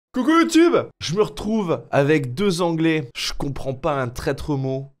Coucou YouTube! Je me retrouve avec deux Anglais. Je comprends pas un traître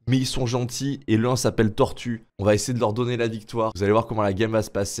mot, mais ils sont gentils et l'un s'appelle Tortue. On va essayer de leur donner la victoire. Vous allez voir comment la game va se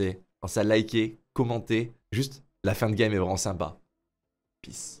passer. Pensez à liker, commenter. Juste, la fin de game est vraiment sympa.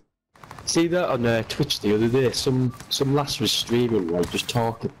 Peace. See that on Twitch the other day? Some lass was streaming, like just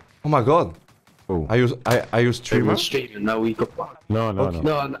talking. Oh my god. Oh. Are you He streamer? was streaming, now he got back. No, no, Okay.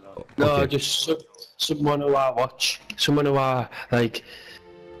 no. No, Okay. just someone who I watch. Someone who I like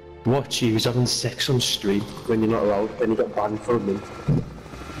watch. He was having sex on stream when you're not allowed, and he got banned for a month.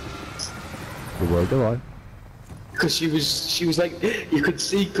 The word alright. Because she was like, you could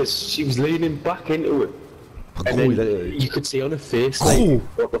see, because she was leaning back into it. And Gros, then you could see on her face, Gros. like,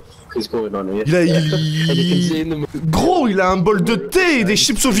 what the fuck is going on here? Il a, And you can see in the Gros, il a un bol de thé et des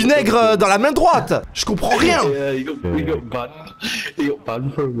chips au vinaigre dans la main droite. Je comprends rien. Yeah, he got banned. He got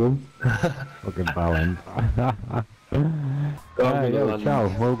banned for a month. Fucking balance. Yeah, yo, ciao.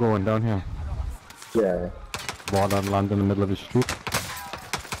 We're going down here. Yeah. Water land in the middle of the street.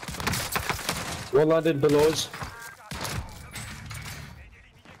 One landed below us.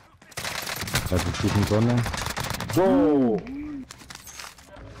 There's a shooting gun there. Whoa!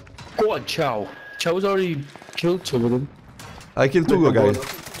 Go on, Chow. Chow's already killed two of them. I kill two guys.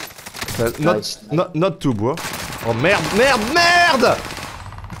 Not two, bro. Oh merde, merde, merde!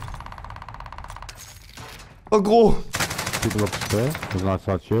 Oh gros. People upstairs. There's not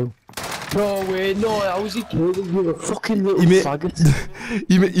such you. No way, no, how was he killed them? You were a fucking little Il faggot.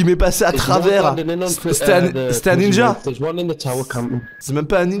 m'est passé à travers. C'était un ninja. There's one in the tower camping. C'est même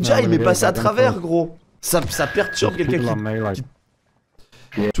pas un ninja, Non, il mais m'est il passé est à pas travers, comme gros. Ça perturbe People quelqu'un on me, like.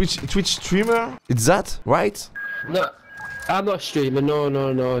 Twitch streamer? It's that, right? No, I'm not streaming,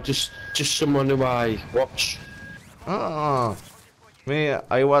 no. Just someone who I watch. Ah. Me,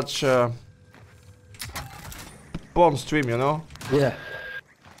 I watch porn stream, you know? Yeah.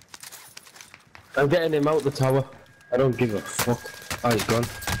 I'm getting him out the tower. I don't give a fuck. Oh, he's gone.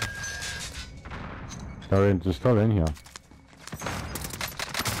 They're still in here.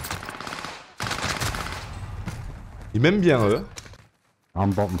 Ils m'aiment bien, eux.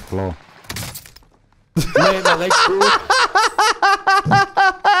 I'm bottom floor. Mate, my legs broke. My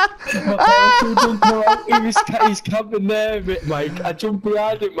parachute didn't come out. He's camping there, Mike. I jumped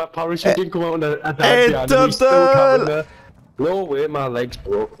behind him. My parachute didn't come out, and I died behind him. He's still camping there. No way, my legs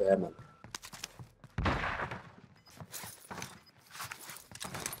broke there, man.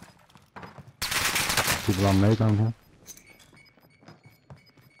 People on me down here.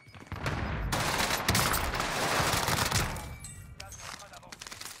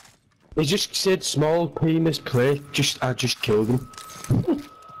 He just said small penis play. I just killed him.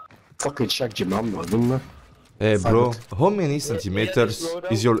 Fucking shagged your mum, man, didn't I? Hey bro, how many centimeters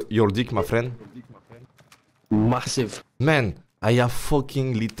is your dick, my friend? Massive. Man, I have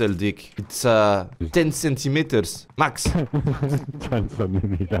fucking little dick. It's 10 centimeters max. 10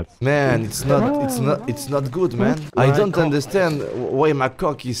 centimeters. Man, it's not good, man. I don't understand why my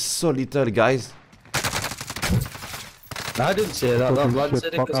cock is so little, guys. I didn't say that. That lad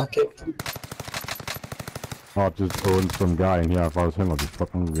said it because I kicked him. Oh, I've just owned some guy in here. If I was him, I'd be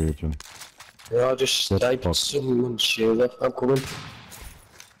fucking raging. Yeah, I just sniped someone's shoulder. I'm coming.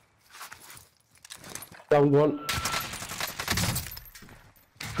 Down one.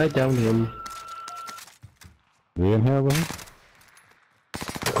 I downed him. You in here with him?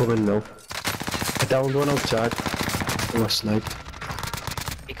 I'm coming now. I downed one outside. Oh, I sniped.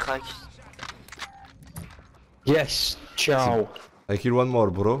 Yes, ciao. I kill one more,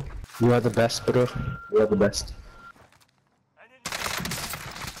 bro. You are the best, bro. You are the best.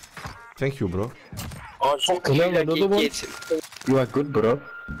 Thank you, bro. Oh, Fucking hell, another one. You are good, bro.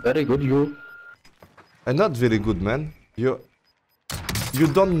 Very good, you. I'm not very good, man. You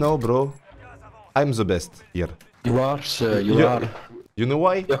don't know, bro. I'm the best here. You are, sir. You are. You know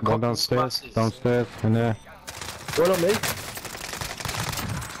why? Your Go cock is downstairs. massive. Downstairs. In there. What on me?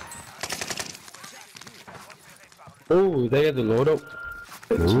 Oh, they had the loadout.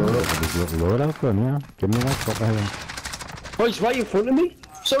 Ooh, there's a little load out there, yeah. Give me that. What the hell? Oh, he's right in front of me.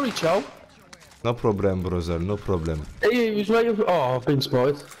 Sorry, Chow. No problem, brother. No problem. Hey, he was right in front. Oh, I've been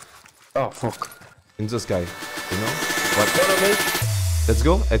spotted. Oh, fuck. In the sky, you know? What? What on me? Let's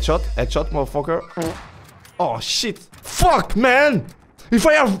go. Headshot, motherfucker. Oh shit! Fuck, man! If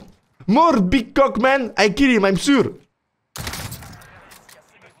I have more big cock, man, I kill him. I'm sure.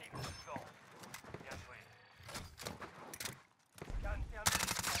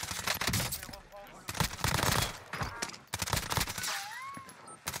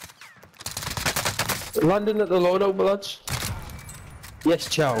 Landing at the loadout, lads. Yes,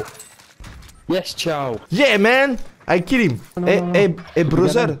 Chow. Yes, Chow. Yeah, man. I kill him. Hey,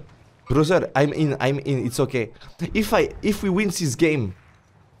 brother. Brother, I'm in. It's okay. If we win this game,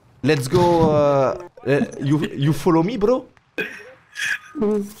 let's go. You follow me, bro?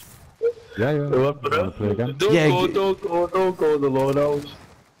 Yeah. What, bro? Wanna play again? Don't go, the Lord knows.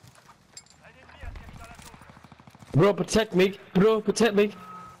 Bro, protect me. Bro, protect me.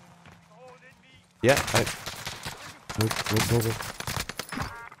 Yeah. Go.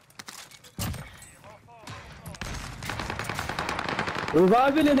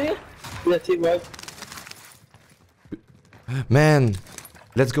 Reviving in here? Yeah, team right. Man,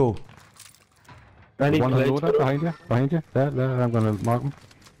 let's go. I need One on plates, loader bro. behind you. There, I'm gonna mark him.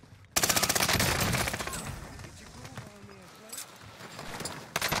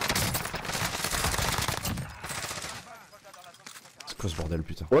 C'est quoi ce bordel,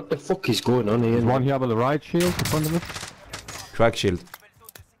 putain? What the fuck is going on here? There's one here with the right shield in front of us. Crack shield.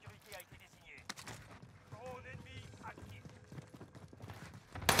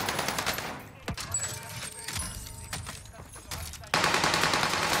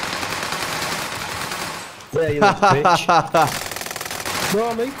 Yeah, you little bitch.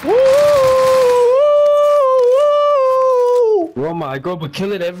 No, mate. Oh my god, we're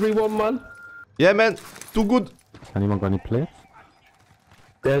killing everyone, man. Yeah, man. Too good. Anyone got any plates?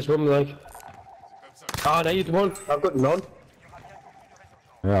 There's one like. Ah, there you one. I've got none.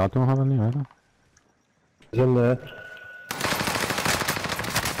 Yeah, I don't have any either. There's one there.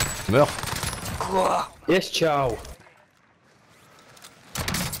 Meurs. Yes, Chow.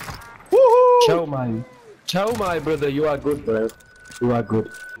 Chow, man. Chow, my brother. You are good, bro. You are good.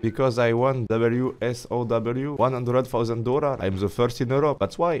 Because I won WSOW $100,000. I'm the first in Europe.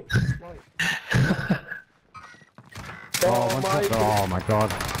 That's why. Oh my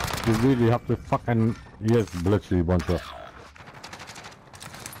god. You really have to fucking... Yes, literally one shot.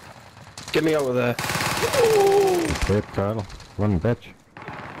 Get me out of there. Plate, Kyle. Run, bitch.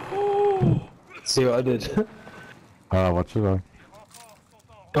 See what I did? What's it like?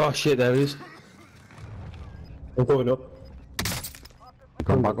 Oh shit, there he is. I'm going up.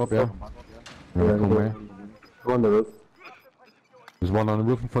 Come back up, yeah. Yeah, come here. Go on the roof. There's one on the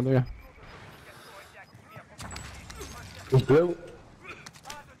roof in front of you. He's blue.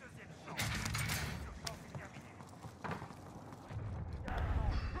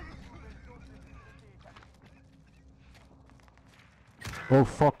 Oh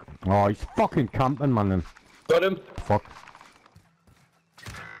fuck. Oh, he's fucking camping, man. Got him. Fuck.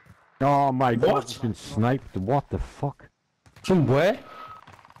 Oh my god, What? he's been sniped. What the fuck? From where?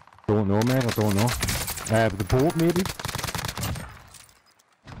 Don't know, mate, I don't know. The boat, maybe?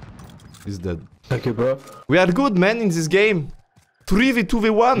 He's dead. Thank you, bro. We are good, man, in this game.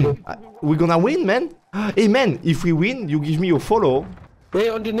 3v2v1. We're gonna win, man. Hey, man, if we win, you give me your follow. Hey,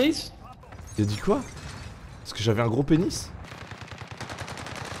 underneath? Il a dit quoi? Parce que j'avais un gros pénis?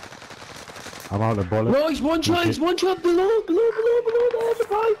 I'm out of bullets. No, he's one shot below there, the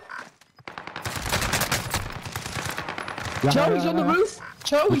pipe. Chow, he's on the roof.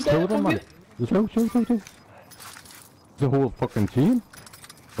 Chow, he's there. Them, man. There's no. The whole fucking team?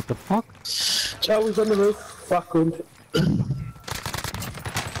 What the fuck? Chow, he's on the roof. Fuck him.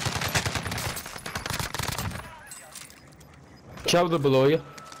 Chow, they're below you.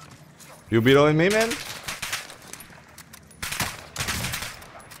 You below me, man?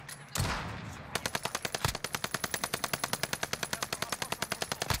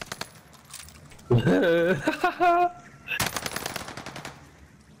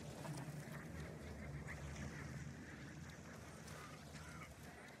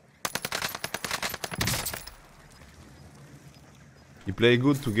 You play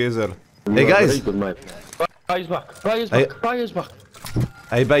good together. Hey guys, Very good, mate. Buy his back. Buy his back. Buy his back.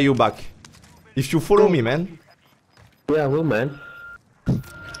 I buy you back. If you follow me, man. Yeah, I will, man.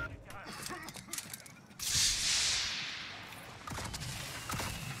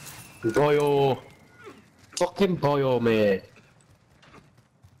 Boyo. Fucking boyo, mate.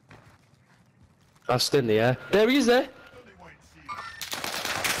 That's in the air. There he is, there.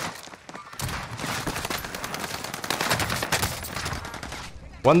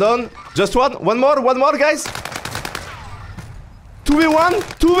 One down. Just one. One more, guys. 2v1.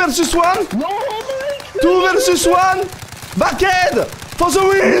 2 versus 1. No, man. 2 versus 1. Backhead. For the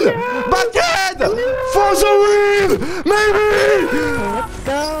win. Backhead. For the win. Maybe.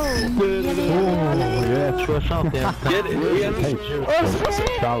 Get it.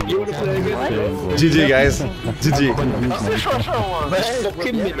 GG, guys. GG. Best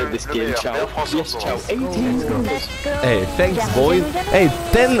fucking minute this game, Chow. Yes, Chow. 18 goals. Hey, thanks, boy. Hey,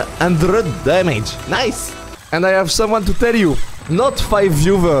 1000 damage. Nice. And I have someone to tell you. Not 5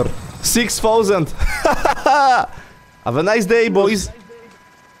 viewer. 6,000. Have a nice day, boys.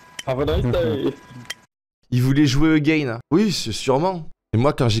 Have a nice day. Il voulait jouer again. Oui, sûrement. Et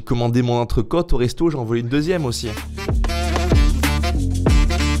moi, quand j'ai commandé mon entrecôte au resto, j'ai envoyé une deuxième aussi.